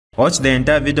Watch the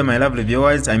entire video, my lovely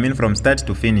viewers, I mean from start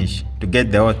to finish, to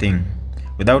get the whole thing.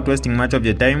 Without wasting much of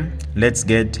your time, let's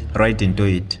get right into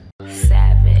it.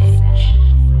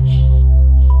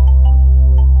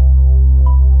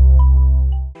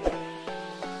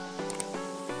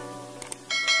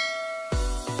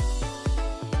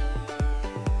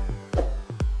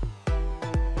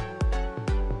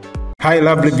 Hi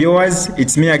lovely viewers,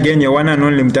 it's me again, your one and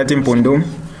only Mutati Mpundu.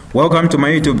 Welcome to my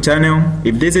YouTube channel.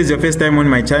 If this is your first time on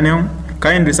my channel,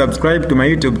 kindly subscribe to my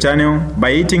YouTube channel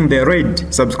by hitting the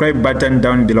red subscribe button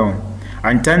down below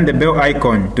and turn the bell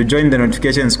icon to join the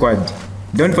notification squad.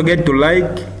 Don't forget to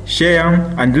like,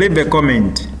 share and leave a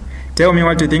comment. Tell me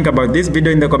what you think about this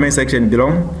video in the comment section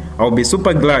below. I'll be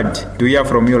super glad to hear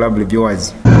from you lovely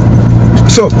viewers.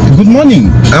 So, good morning.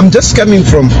 I'm just coming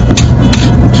from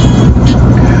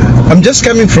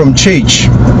church.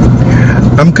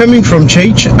 I'm coming from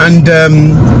church, and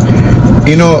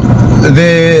you know,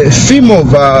 the theme of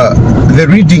the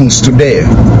readings today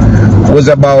was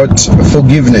about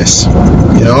forgiveness.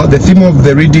 You know, the theme of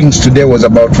the readings today was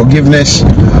about forgiveness,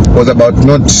 was about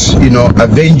not, you know,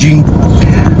 avenging,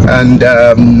 and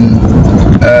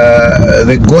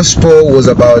the gospel was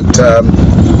about,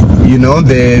 you know,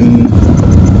 the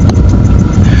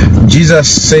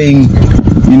Jesus saying,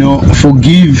 you know,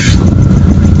 forgive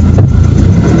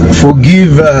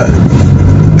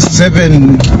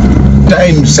 7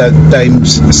 times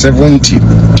 70.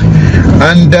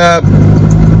 And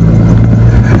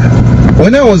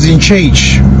when I was in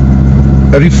church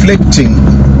reflecting,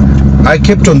 I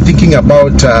kept on thinking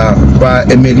about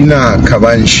Emerine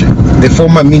Kabanshi, the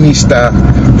former minister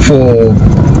for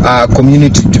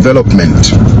community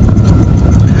development.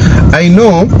 I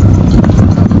know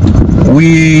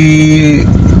we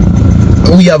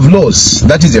have laws.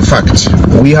 That is a fact.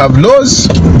 We have laws,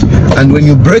 and when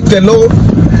you break the law,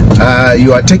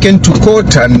 you are taken to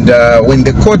court, and when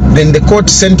the court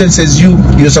sentences you,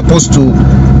 you're supposed to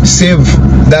serve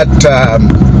that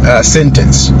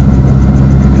sentence.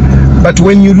 But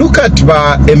when you look at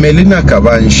Emerine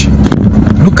Kabanshi,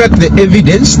 look at the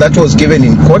evidence that was given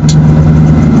in court,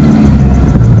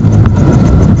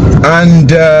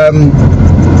 and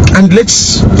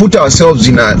let's put ourselves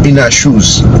in our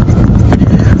shoes.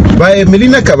 By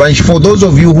Emerine Kabanshi, for those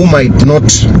of you who might not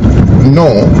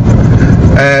know,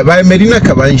 by Emerine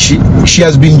Kabanshi, she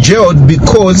has been jailed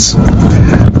because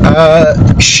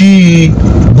she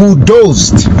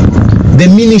bulldozed the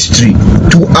ministry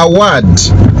to award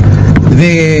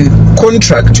the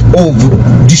contract of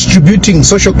distributing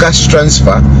social cash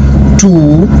transfer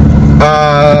to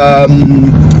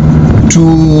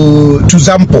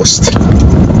Zampost.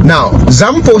 Now,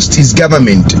 Zampost is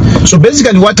government. So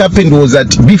basically what happened was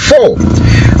that before,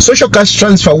 social cash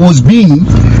transfer was being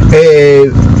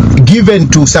given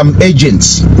to some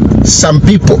agents, some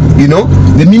people, you know.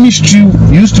 The ministry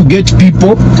used to get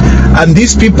people, and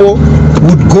these people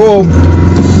would go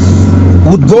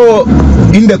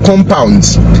in the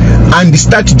compounds and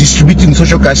start distributing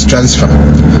social cash transfer.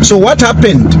 So what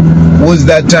happened was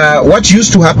that what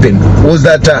used to happen was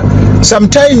that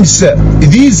sometimes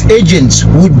these agents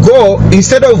would go,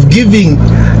 instead of giving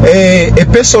a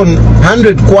person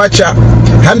 100 kwacha,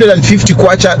 150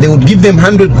 kwacha, they would give them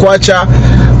 100 kwacha,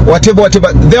 whatever.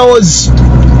 There was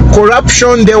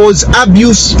corruption, there was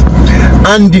abuse,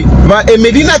 and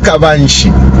Emerine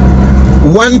Kabanshi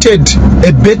wanted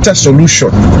a better solution,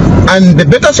 and the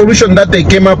better solution that they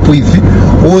came up with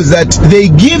was that they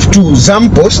give to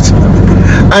Zampost,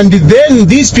 and then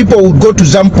these people would go to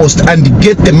Zampost and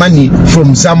get the money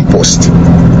from Zampost.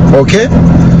 Okay,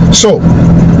 so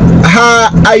her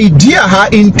idea, her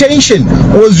intention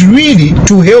was really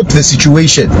to help the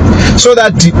situation, so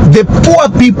that the poor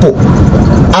people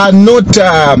are not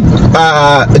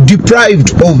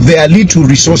deprived of their little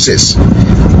resources,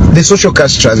 the social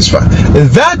cash transfer.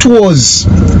 That was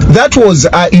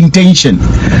her intention,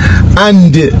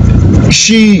 and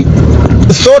she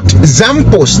thought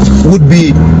Zampost would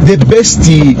be the best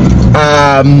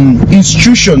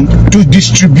institution to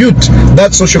distribute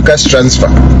that social cash transfer.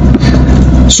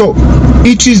 So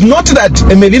it is not that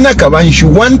Emerine Kabanshi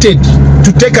wanted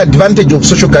to take advantage of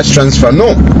social cash transfer.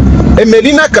 No,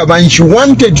 Emerine Kabanshi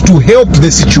wanted to help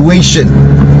the situation.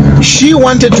 She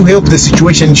wanted to help the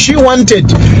situation. She wanted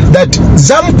that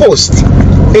Zampost,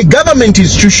 a government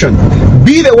institution,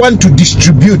 be the one to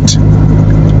distribute.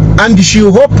 And she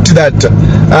hoped that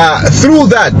through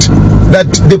that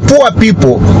the poor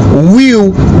people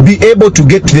will be able to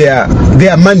get their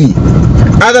money,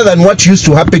 other than what used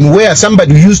to happen, where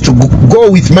somebody used to go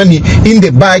with money in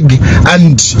the bag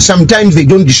and sometimes they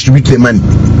don't distribute the money.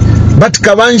 But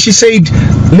Kabanshi said,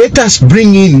 let us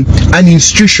bring in an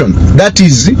institution, that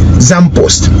is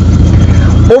Zampost.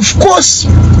 Of course,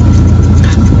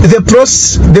 the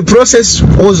process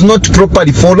was not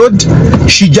properly followed.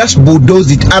 She just bulldozed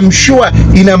it. I'm sure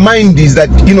in her mind is that,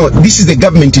 you know, this is a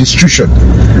government institution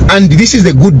and this is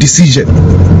a good decision,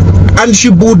 and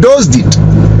she bulldozed it.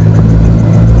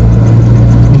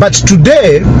 But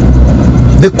today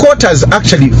the court has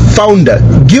actually found her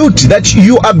guilty that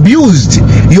you abused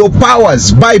your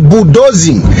powers by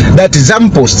bulldozing that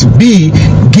Zampost be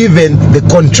given the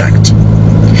contract.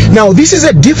 Now this is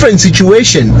a different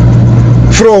situation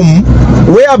from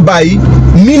whereby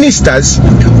ministers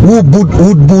would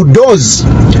bulldoze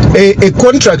a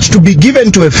contract to be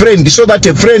given to a friend so that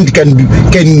a friend can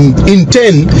in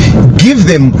turn give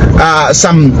them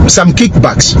some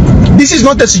kickbacks. This is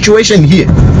not the situation here.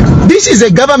 This is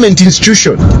a government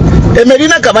institution.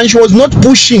 Emerine Kabanshi was not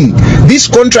pushing this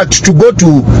contract to go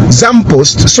to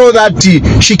Zampost so that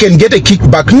she can get a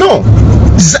kickback. No.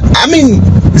 I mean,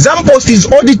 Zampost is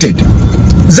audited.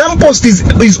 Zampost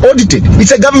is audited.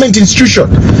 It's a government institution.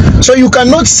 So you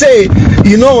cannot say,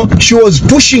 you know, she was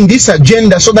pushing this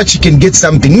agenda so that she can get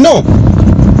something. No.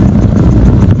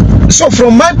 So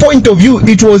from my point of view,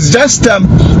 it was just,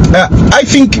 I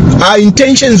think our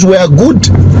intentions were good.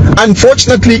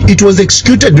 Unfortunately, it was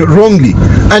executed wrongly.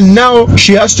 And now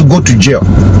she has to go to jail.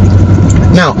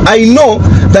 Now, I know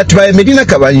that by Emerine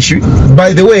Kabanshi,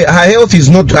 by the way, her health has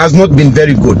not been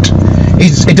very good.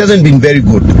 It hasn't been very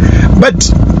good. But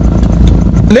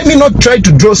let me not try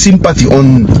to draw sympathy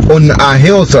on her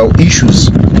health issues.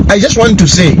 I just want to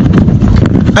say,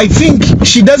 I think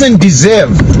she doesn't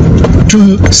deserve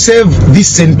to serve this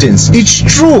sentence. It's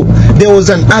true there was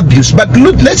an abuse, but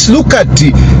let's look at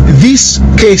this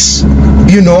case,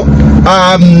 you know,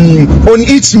 on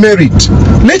its merit.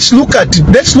 Let's look at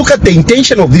the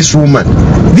intention of this woman.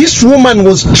 This woman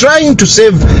was trying to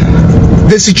save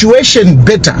the situation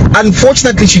better.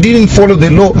 Unfortunately, she didn't follow the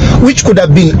law, which could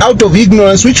have been out of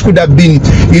ignorance, which could have been,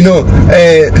 you know,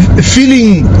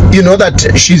 feeling, you know,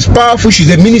 that she's powerful, she's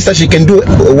a minister, she can do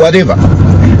whatever.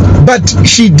 But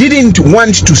she didn't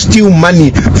want to steal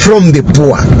money from the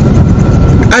poor.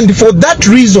 And for that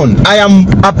reason, I am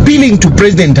appealing to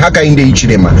President Hakainde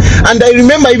Hichilema. And I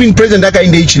remember even President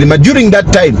Hakainde Hichilema, during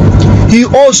that time, he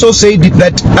also said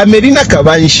that Emerine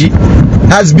Kabanshi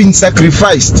has been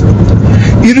sacrificed.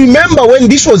 You remember when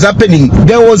this was happening,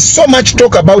 there was so much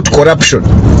talk about corruption.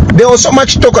 There was so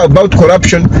much talk about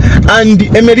corruption, and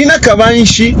Emerine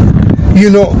Kabanshi, you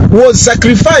know, was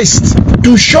sacrificed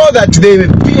to show that the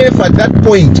PF at that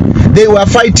point, they were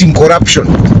fighting corruption,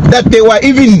 that they were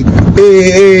even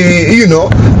you know,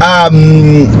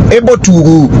 able to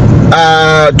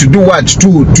do what,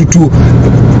 to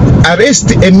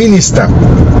arrest a minister.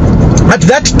 At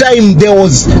that time, there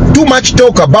was too much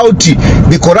talk about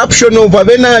the corruption of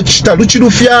Avena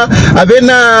Chitaluchirufia,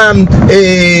 Avena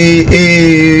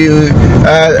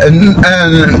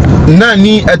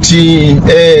Nani ati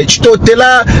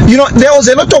Chitotela. You know, there was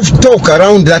a lot of talk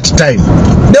around that time.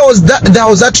 There was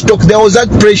that talk, there was that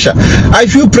pressure. I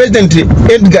feel President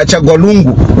Edgar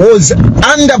Chagwalungu was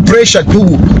under pressure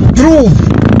to prove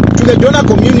to the donor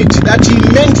community that he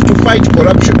meant to fight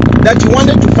corruption, that he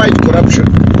wanted to fight corruption.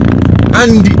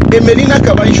 And Emerine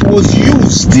Kabanshi was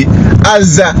used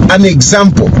as an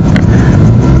example.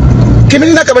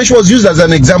 Emerine Kabanshi was used as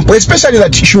an example, especially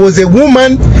that she was a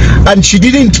woman and she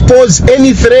didn't pose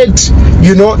any threat.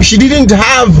 You know, she didn't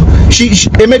have,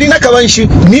 Emerine Kabanshi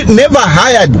never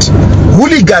hired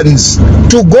hooligans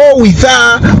to go with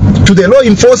her to the law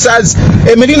enforcers.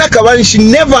 Emerine Kabanshi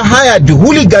never hired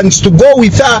hooligans to go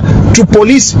with her to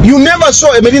police. You never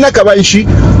saw Emerine Kabanshi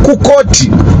kukoti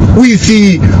with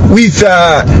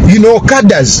you know,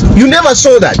 cadres. You never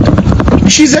saw that.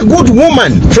 She's a good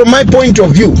woman from my point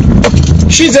of view.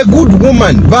 She's a good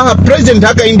woman. President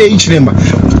Hakainde Hichilema,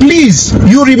 please,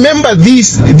 you remember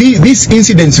these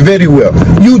incidents very well.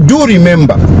 You do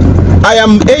remember. I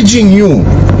am urging you,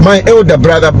 my elder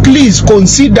brother, please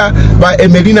consider by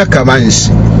Emerine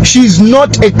Kabanshi. She's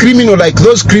not a criminal like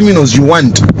those criminals you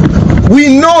want.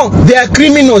 We know there are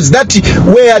criminals that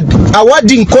were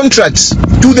awarding contracts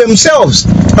to themselves,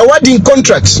 awarding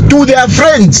contracts to their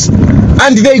friends,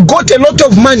 and they got a lot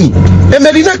of money.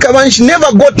 Emerine Kabanshi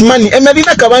never got money.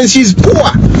 Emerine Kabanshi is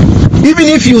poor. Even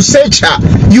if you search her,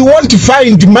 you won't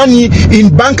find money in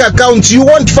bank accounts, you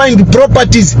won't find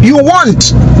properties. You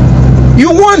won't.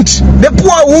 The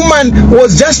poor woman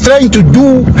was just trying to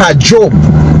do her job.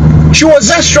 She was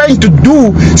just trying to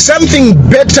do something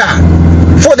better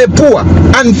for the poor.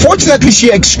 Unfortunately,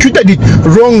 she executed it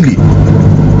wrongly.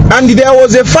 And there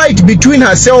was a fight between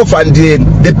herself and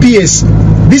the PS.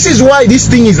 This is why this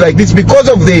thing is like this, because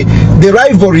of the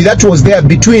rivalry that was there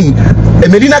between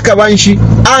Emerine Kabanshi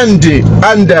and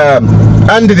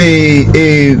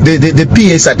the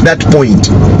PS at that point.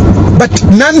 But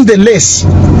nonetheless,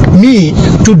 me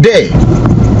today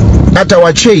at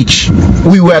our church,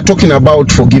 we were talking about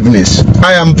forgiveness.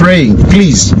 I am praying,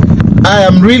 please. I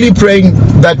am really praying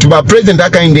that President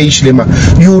Hakainde Hichilema,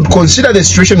 you would consider the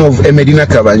situation of Emerine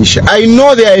Kabanshi. I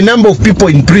know there are a number of people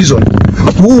in prison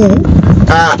who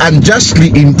are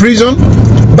unjustly in prison,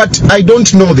 but I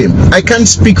don't know them. I can't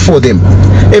speak for them.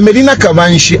 Emerine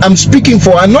Kabanshi, I'm speaking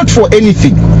for her, not for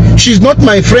anything. She's not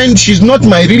my friend, she's not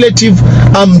my relative.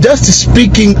 I'm just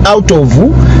speaking out of,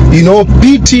 you know,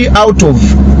 pity, out of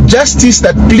justice,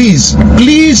 that please,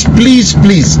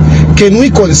 can we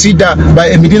consider by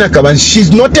Emerine Kabanshi?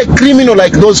 She's not a criminal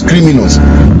like those criminals.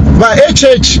 By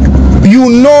HH, you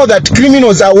know that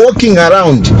criminals are walking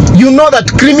around. You know that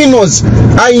criminals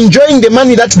are enjoying the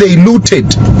money that they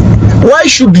looted. Why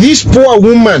should this poor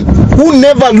woman who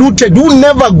never looted, who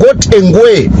never got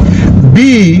ngwe,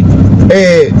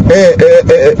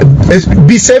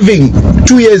 be serving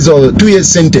 2 years or 2 years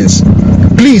sentence?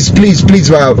 Please, HH,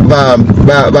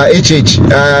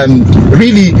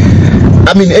 really,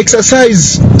 I mean,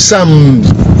 exercise some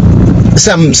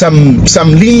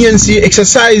leniency,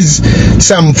 exercise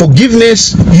some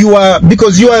forgiveness.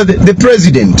 Because you are the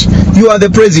president. You are the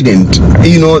president.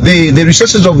 You know, the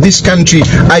resources of this country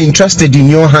are entrusted in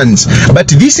your hands. But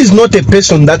this is not a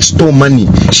person that stole money.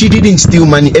 She didn't steal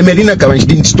money. Emerine Kabanshi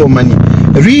didn't steal money.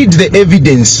 Read the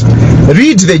evidence.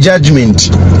 Read the judgment.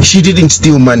 She didn't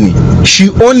steal money. She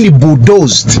only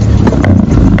bulldozed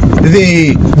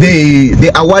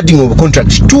the awarding of a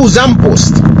contract to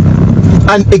Zampost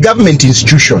and a government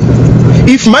institution.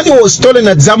 If money was stolen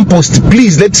at Zampost,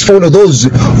 please, let's follow those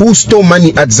who stole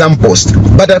money at Zampost.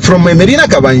 But from Emerine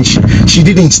Kabanshi, she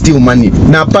didn't steal money.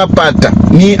 Na papata,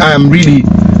 me, I am really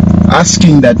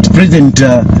asking that President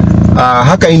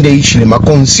Hakainde Hichilema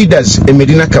considers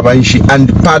Emerine Kabanshi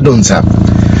and pardons her.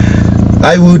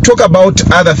 I will talk about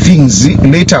other things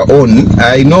later on.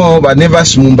 I know, but never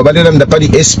smumba, but the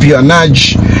party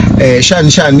espionage,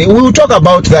 shan. We will talk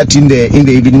about that in the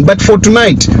evening. But for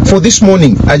tonight, for this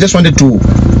morning, I just wanted to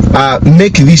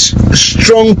make this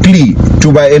strong plea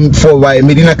by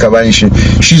Emerine Kabanshi.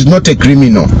 She's not a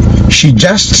criminal. She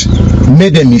just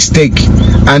made a mistake,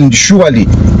 and surely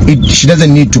she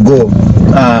doesn't need to go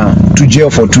to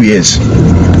jail for 2 years.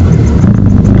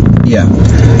 Yeah.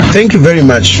 Thank you very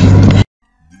much.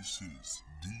 This is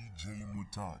DJ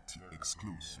Mutati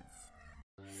exclusive.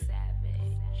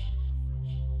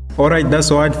 Alright,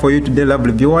 that's all for you today,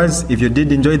 lovely viewers. If you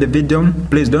did enjoy the video,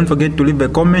 please don't forget to leave a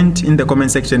comment in the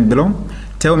comment section below.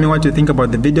 Tell me what you think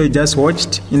about the video you just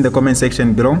watched in the comment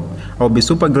section below. I'll be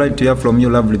super glad to hear from you,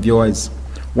 lovely viewers.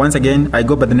 Once again, I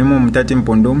go by the name of Mutati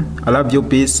Mpundu. I love you,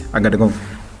 peace, I gotta go.